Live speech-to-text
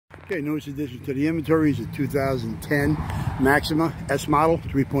Okay, newest addition to the inventory is a 2010 Maxima S model,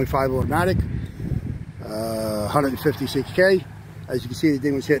 3.5 automatic, 156K. As you can see, the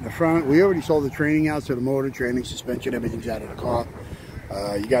thing was hit in the front. We already sold the training out, so the motor, training, suspension, everything's out of the car.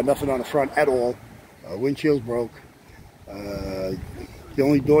 You got nothing on the front at all. Windshield's broke. The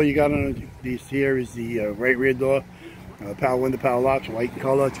only door you got on these here is the right rear door. Power window, power locks, white in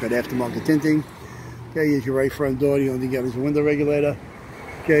color. It's got aftermarket tinting. Okay, here's your right front door. The only thing you got is a window regulator.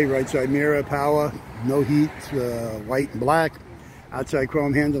 Okay, right side mirror, power, no heat, white and black. Outside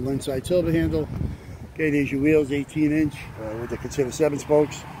chrome handle, inside silver handle. Okay, there's your wheels, 18-inch, what they consider 7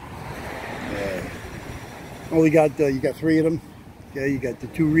 spokes. You got 3 of them. Okay, you got the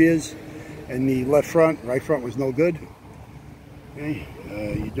 2 rears and the left front. Right front was no good. Okay,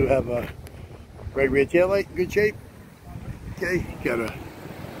 you do have a right rear taillight in good shape. Okay, you got a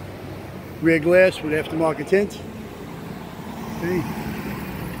rear glass with aftermarket tint. Okay.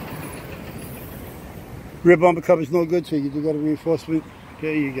 Rear bumper cover's no good, so you do got a reinforcement.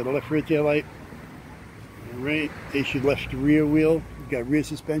 Okay, you got a left rear tail light. Right, there's your left rear wheel. You got rear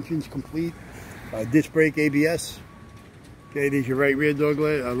suspensions complete. Disc brake, ABS. Okay, there's your right rear door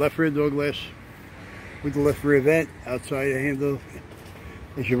glass, left rear door glass with the left rear vent. Outside the handle.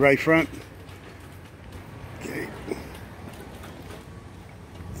 There's your right front. Okay.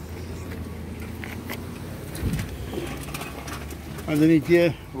 Underneath here,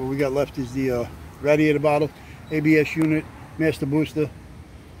 what we got left is the radiator bottle, ABS unit, master booster.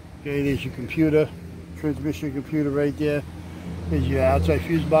 Okay, there's your computer, transmission computer right there. There's your outside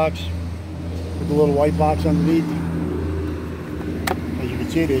fuse box with the little white box underneath. As you can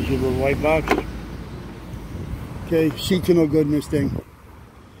see, there's your little white box. Okay, seats are no good in this thing.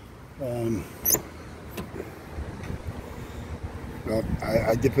 Well,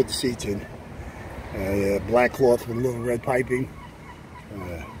 I did put the seats in. Black cloth with a little red piping.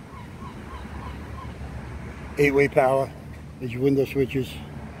 8-way power. There's your window switches.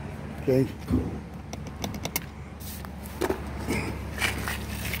 Okay.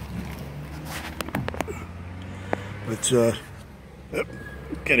 Let's gotta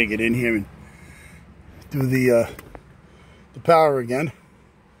get in here and do the power again.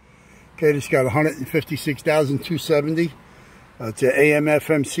 Okay, this got 156,270. It's an AM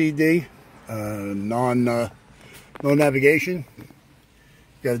FM CD, no navigation. You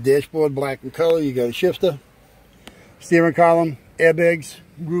got a dashboard, black in color. You got a shifter, steering column, airbags,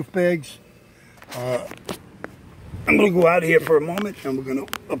 roof bags. I'm going to go out of here for a moment and we're going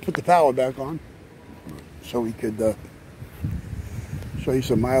to put the power back on so we could show you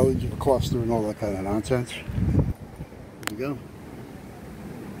some mileage of the cluster and all that kind of nonsense. Here we go.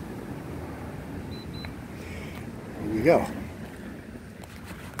 Here we go.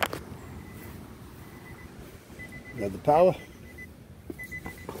 You have the power.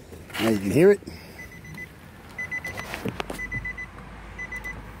 Now you can hear it.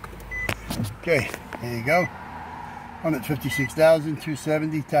 Okay, there you go.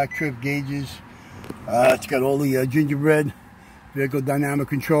 156,270 tack trip gauges. It's got all the gingerbread, vehicle dynamic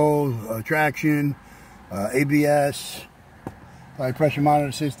control, traction, ABS, high pressure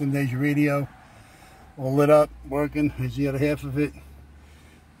monitor system. There's your radio, all lit up, working. There's the other half of it.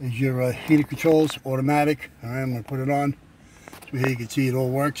 There's your heater controls, automatic. All right, I'm going to put it on. So here you can see it all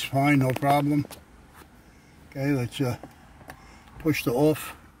works fine, no problem. Okay, let's push the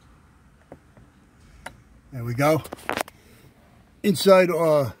off. There we go. Inside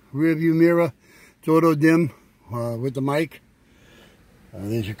rear view mirror, it's auto dim with the mic.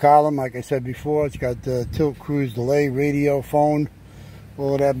 There's your column, like I said before. It's got tilt, cruise, delay, radio, phone,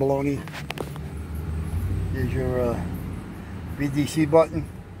 all of that baloney. There's your VDC button,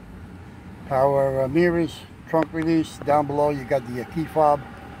 power mirrors, trunk release. Down below you got the key fob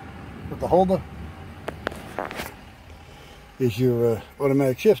with the holder. There's your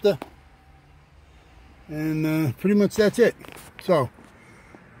automatic shifter. And pretty much that's it. So,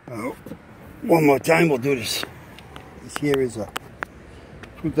 one more time we'll do this. This here is a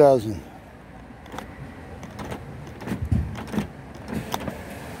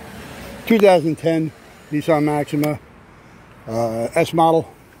 2010 Nissan Maxima S model.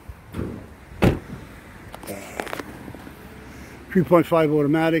 3.5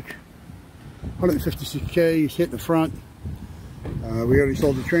 automatic, 156K. It's hit the front. We already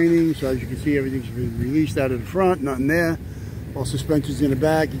sold the training, so as you can see, everything's been released out of the front, nothing there. All suspensions in the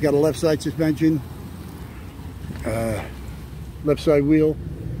back. You got a left side suspension, left side wheel.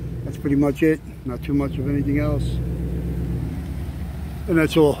 That's pretty much it. Not too much of anything else. And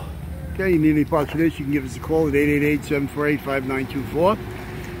that's all. Okay, you need any parts for this, you can give us a call at 888-748-5924.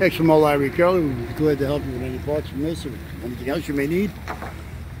 Extra Larry Curly. We'd be glad to help you with any parts from this or anything else you may need.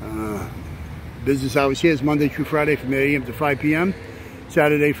 Business hours here is Monday through Friday from 8 a.m. to 5 p.m.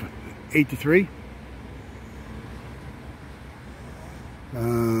 Saturday from 8 to 3.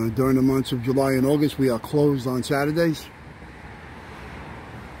 During the months of July and August, we are closed on Saturdays.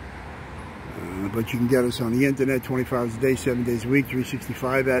 But you can get us on the internet 24 hours a day, 7 days a week,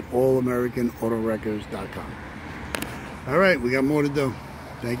 365 at allamericanautorecords.com. All right, we got more to do.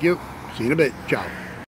 Thank you. See you in a bit. Ciao.